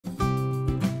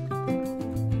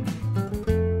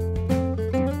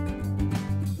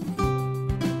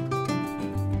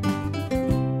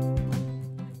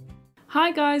Hi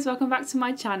guys, welcome back to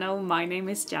my channel. My name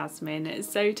is Jasmine.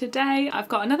 So today I've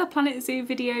got another Planet Zoo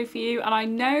video for you, and I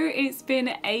know it's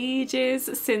been ages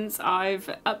since I've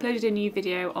uploaded a new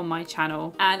video on my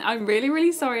channel and I'm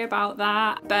really sorry about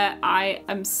that, but I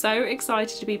am so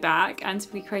excited to be back and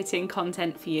to be creating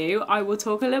content for you. I will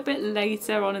talk a little bit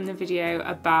later on in the video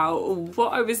about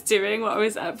what I was doing, what I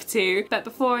was up to, but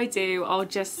before I do I'll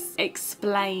just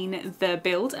explain the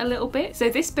build a little bit. So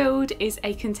this build is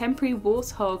a contemporary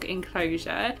Warthog enclosure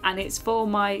and it's for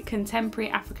my contemporary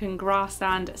African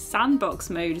grassland sandbox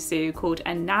mode zoo called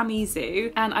Anami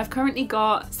Zoo, and I've currently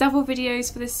got several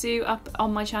videos for this zoo up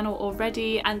on my channel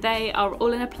already, and they are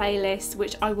all in a playlist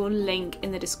which I will link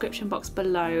in the description box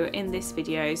below in this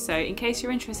video. So in case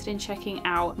you're interested in checking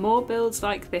out more builds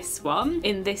like this one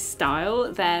in this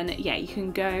style, then yeah, you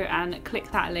can go and click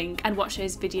that link and watch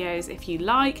those videos if you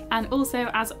like. And also,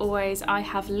 as always, I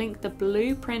have linked the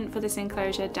blueprint for this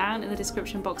enclosure down in the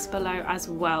description box below as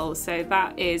well, so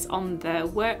that is on the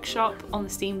workshop, on the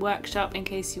Steam workshop, in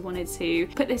case you wanted to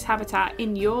put this habitat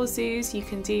in your zoos. You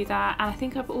can do that. And I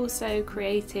think I've also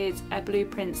created a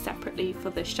blueprint separately for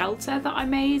the shelter that I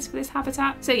made for this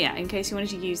habitat, so yeah, in case you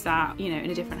wanted to use that, you know, in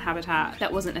a different habitat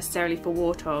that wasn't necessarily for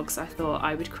warthogs, I thought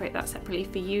I would create that separately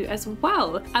for you as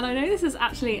well. And I know this is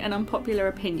actually an unpopular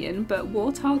opinion, but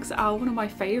warthogs are one of my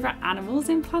favourite animals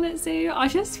in Planet Zoo. I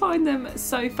just find them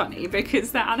so funny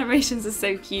because their animations are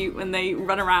so cute when they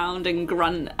run around and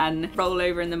grunt and roll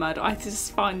over in the mud. I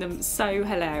just find them so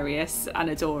hilarious and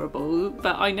adorable,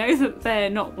 but I know that they're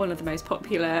not one of the most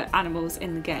popular animals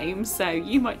in the game, so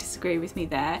you might disagree with me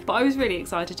there, but I was really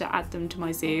excited to add them to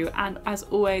my zoo. And as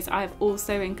always, I have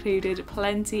also included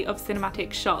plenty of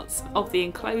cinematic shots of the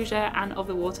enclosure and of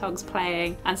the warthogs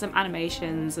playing, and some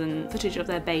animations and footage of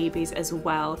their babies as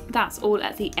well. That's all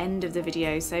at the end of the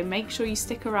video, so make sure you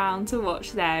stick around to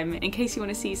watch them in case you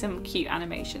want to see some cute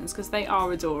animations, because they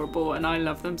are adorable and I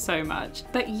love them so much.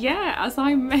 But yeah, as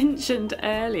I mentioned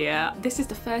earlier, this is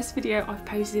the first video I've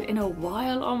posted in a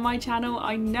while on my channel.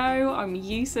 I know I'm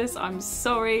useless, I'm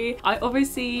sorry. I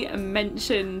obviously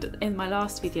mentioned in my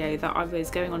last video that I was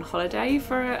going on holiday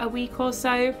for a week or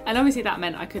so, and obviously that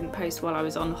meant I couldn't post while I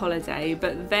was on holiday,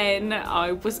 but then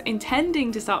I was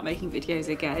intending to start making videos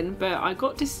again, but I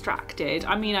got distracted.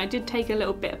 I mean, I did take a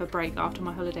little bit of a break after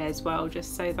my holiday as well,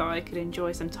 just so that I could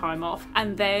enjoy some time off,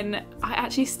 and then I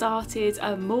actually started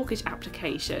a mortgage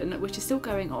application, which is still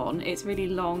going on. It's a really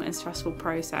long and stressful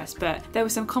process, but there were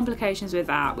some complications with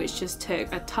that which just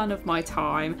took a ton of my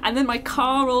time. And then my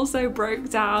car also broke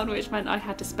down, which meant I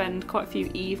had to spend quite a few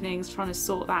evenings trying to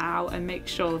sort that out and make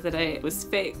sure that it was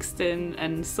fixed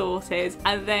and sorted.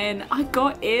 And then I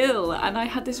got ill and I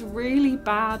had this really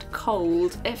bad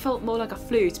cold. It felt more like a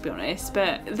flu, to be honest,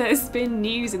 but there's been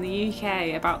news in the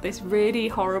UK about this really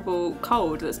horrible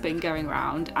cold that's been going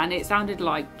around, and it sounded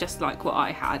like just like what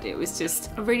I had. It was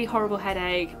just a really horrible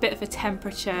headache, a bit of a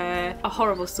temperature, a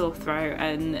horrible sore throat,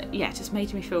 and yeah, it just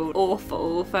made me feel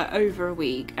awful for over a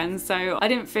week. And so I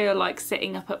didn't feel like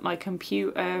sitting up at my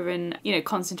computer and, you know,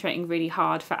 concentrating really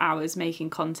hard for hours making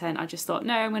content. I just thought,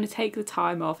 no, I'm going to take the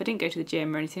time off. I didn't go to the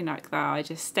gym or anything like that. I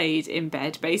just stayed in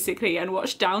bed basically and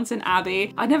watched Downton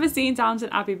Abbey. I'd never seen Downton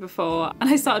Abbey before, and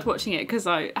I started watching it because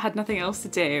I had nothing else to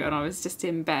do and I was just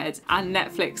in bed, and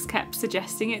Netflix kept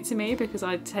suggesting it to me because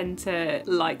I tend to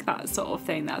like that sort of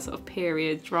thing, that sort of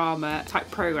period drama type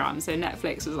program. So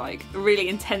Netflix was like really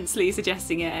intensely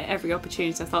suggesting it at every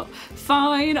opportunity. I thought,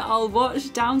 fine, I'll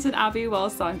watch Downton Abbey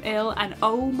whilst I'm ill, and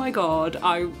oh my god,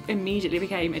 I immediately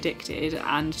became addicted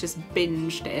and just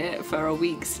binged it for a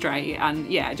week straight, and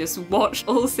yeah, just watched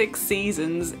all 6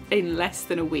 seasons in less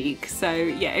than a week. So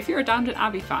yeah, if you're a Downton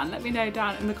Abbey fan, let me know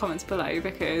down in the comments below,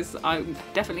 because I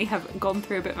definitely have gone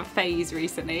through a bit of a phase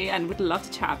recently and would love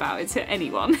to chat about it to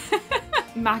anyone.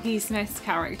 Maggie Smith's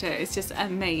character is just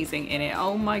amazing in it.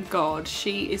 Oh my god,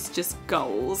 she is just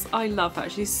goals. I love her,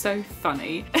 she's so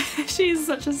funny. She's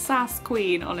such a sass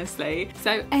queen, honestly.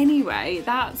 So anyway,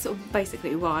 that's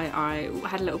basically why I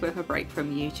had a little bit of a break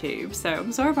from YouTube. So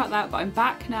I'm sorry about that, but I'm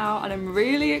back now and I'm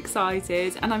really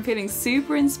excited, and I'm feeling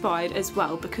super inspired as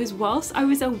well, because whilst I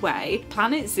was away,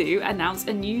 Planet Zoo announced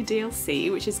a new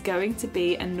DLC, which is going to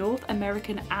be a North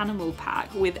American animal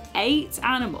pack with 8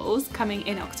 animals coming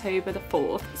in October the 4th.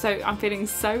 4th. So I'm feeling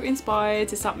so inspired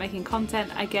to start making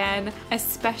content again,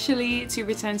 especially to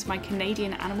return to my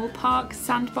Canadian animal park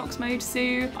Sandbox mode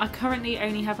zoo. I currently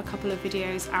only have a couple of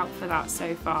videos out for that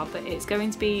so far, but it's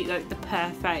going to be like the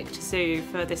perfect zoo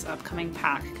for this upcoming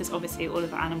pack because obviously all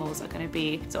of the animals are going to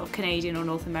be sort of Canadian or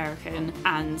North American,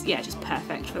 and yeah, just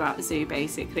perfect for that zoo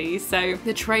basically. So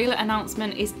the trailer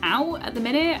announcement is out at the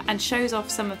minute and shows off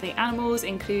some of the animals,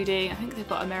 including I think they've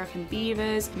got American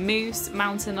beavers, moose,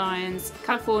 mountain lions,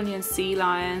 Californian sea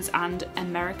lions and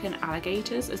American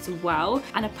alligators as well.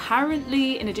 And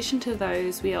apparently in addition to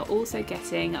those we are also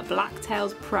getting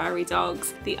black-tailed prairie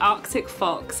dogs, the Arctic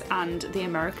fox and the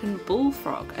American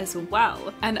bullfrog as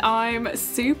well. And I'm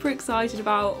super excited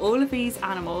about all of these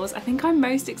animals. I think I'm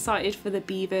most excited for the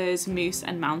beavers, moose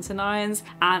and mountain lions,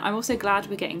 and I'm also glad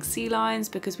we're getting sea lions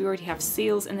because we already have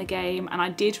seals in the game and I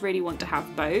did really want to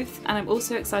have both. And I'm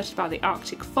also excited about the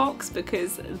Arctic fox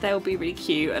because they'll be really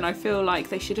cute and I feel like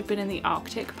they should have been in the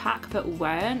Arctic pack but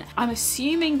weren't. I'm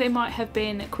assuming they might have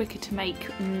been quicker to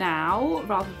make now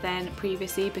rather than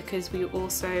previously because we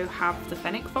also have the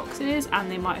fennec foxes and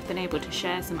they might have been able to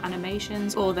share some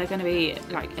animations, or they're going to be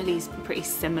like at least pretty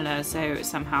similar, so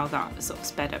somehow that sort of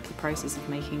sped up the process of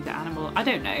making the animal. I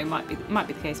don't know, it might be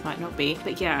the case, might not be,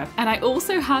 but yeah. And I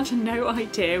also had no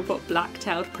idea what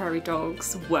black-tailed prairie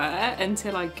dogs were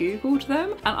until I googled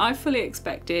them, and I fully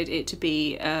expected it to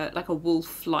be like a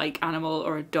wolf-like animal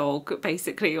or a dog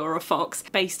basically, or a fox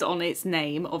based on its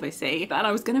name obviously. And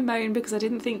I was gonna moan because I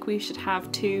didn't think we should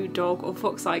have 2 dog or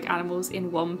fox-like animals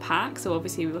in one pack, so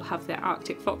obviously we will have the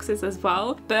Arctic foxes as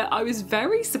well, but I was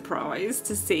very surprised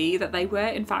to see that they were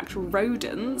in fact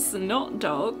rodents, not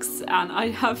dogs. And I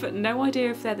have no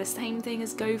idea if they're the same thing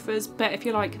as gophers, but if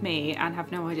you're like me and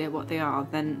have no idea what they are,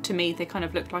 then to me they kind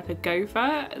of look like a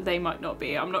gopher. They might not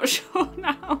be, I'm not sure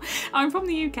now. I'm from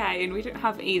the UK and we don't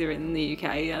have either in the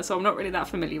UK, so I'm not really that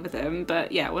familiar with them,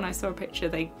 but yeah, when I saw a picture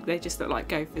they just look like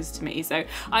gophers to me. So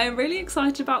I am really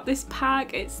excited about this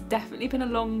pack. It's definitely been a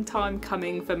long time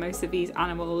coming for most of these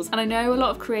animals, and I know a lot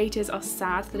of creators are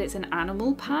sad that it's an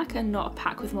animal pack and not a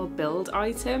pack with more build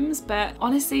items, but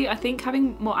honestly I think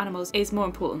having more animals is more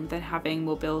important than having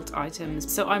more build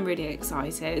items, so I'm really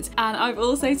excited. And I've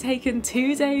also taken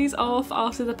 2 days off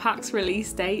after the pack's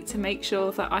release date to make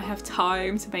sure that I have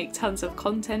time to make tons of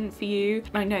content for you.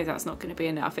 I know that's not going to be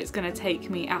enough, it's going to take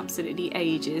me absolutely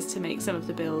ages to make some of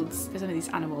the builds for some of these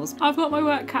animals. I've got my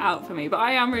work cut out for me, but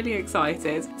I am really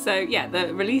excited. So yeah,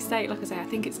 the release date, like I say, I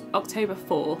think it's October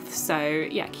 4th, so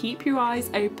yeah, keep your eyes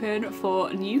open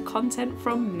for new content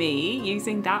from me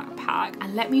using that pack,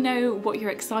 and let me know what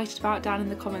you're excited about down in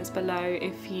the comments below.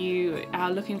 If you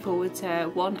are looking forward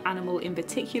to one animal in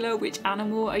particular, which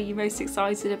animal are you most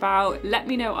excited about? Let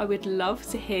me know, I would love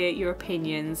to hear your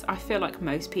opinions. I feel like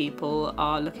most people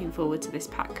are looking forward to this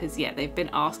pack because yeah, they've been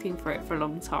asking for it for a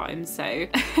long time, so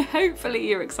hopefully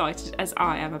you're excited as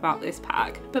I am about this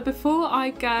pack. But before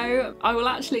I go, I will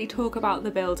actually talk about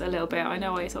the build a little bit. I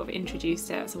know I sort of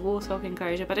introduced it as a Warthog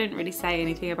enclosure, but I didn't really say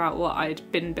anything about what I'd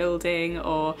been building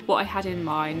or what I had in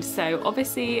mind. So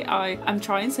obviously I'm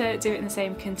trying to do it in the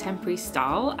same contemporary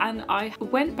style, and I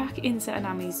went back into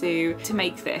Anami Zoo to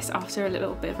make this after a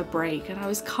little bit of a break, and I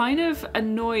was kind of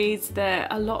annoyed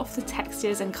that a lot of the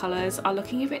textures and colours are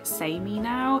looking a bit samey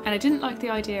now, and I didn't like the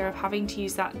idea of having to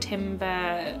use that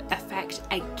timber effect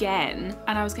again,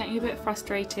 and I was getting a bit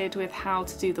frustrated with how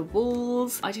to do the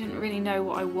walls. I didn't really know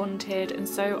what I wanted, and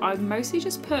so I mostly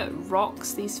just put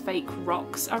rocks, these fake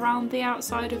rocks around the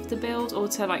outside of the build, or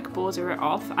to like border it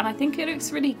off, and I think it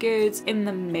looks really good in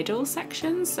the middle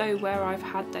section, so where I've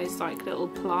had those like little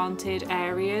planted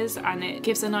areas, and it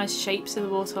gives a nice shape to the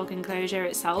Warthog enclosure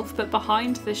itself. But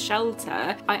behind the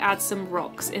shelter I add some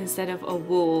rocks instead of a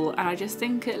wall, and I just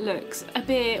think it looks a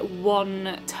bit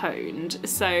one-toned.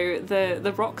 So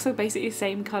the rocks are basically the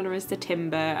same colour as the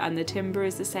timber, and the timber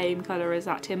is the same colour as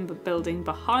that timber building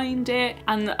behind it,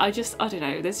 and I don't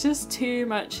know, there's just too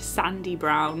much sandy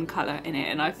brown colour in it,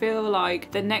 and I feel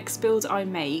like the next build I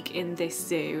make in this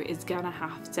zoo is gonna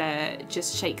have to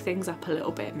just shake things up a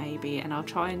little bit maybe, and I'll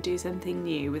try and do something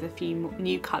new with a few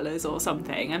new colours or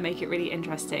something and make it really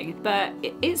interesting. But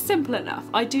it's simple enough.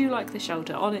 I do like the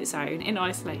shelter on its own in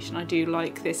isolation, I do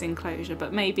like this enclosure,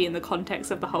 but maybe in the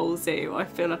context of the whole zoo I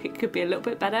feel like it it could be a little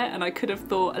bit better, and I could have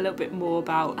thought a little bit more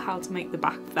about how to make the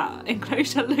back of that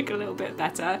enclosure look a little bit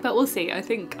better, but we'll see. I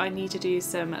think I need to do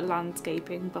some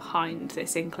landscaping behind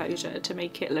this enclosure to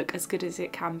make it look as good as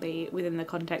it can be within the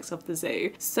context of the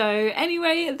zoo. So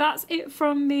anyway, that's it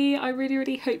from me. I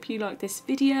really hope you like this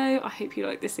video. I hope you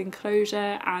like this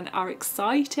enclosure and are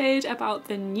excited about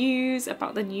the news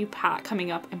about the new pack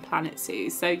coming up in Planet Zoo.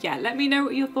 So yeah, let me know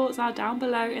what your thoughts are down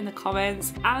below in the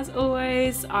comments. As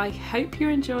always, I hope you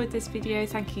enjoyed this video.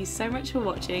 Thank you so much for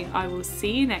watching. I will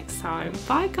see you next time.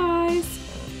 Bye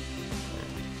guys.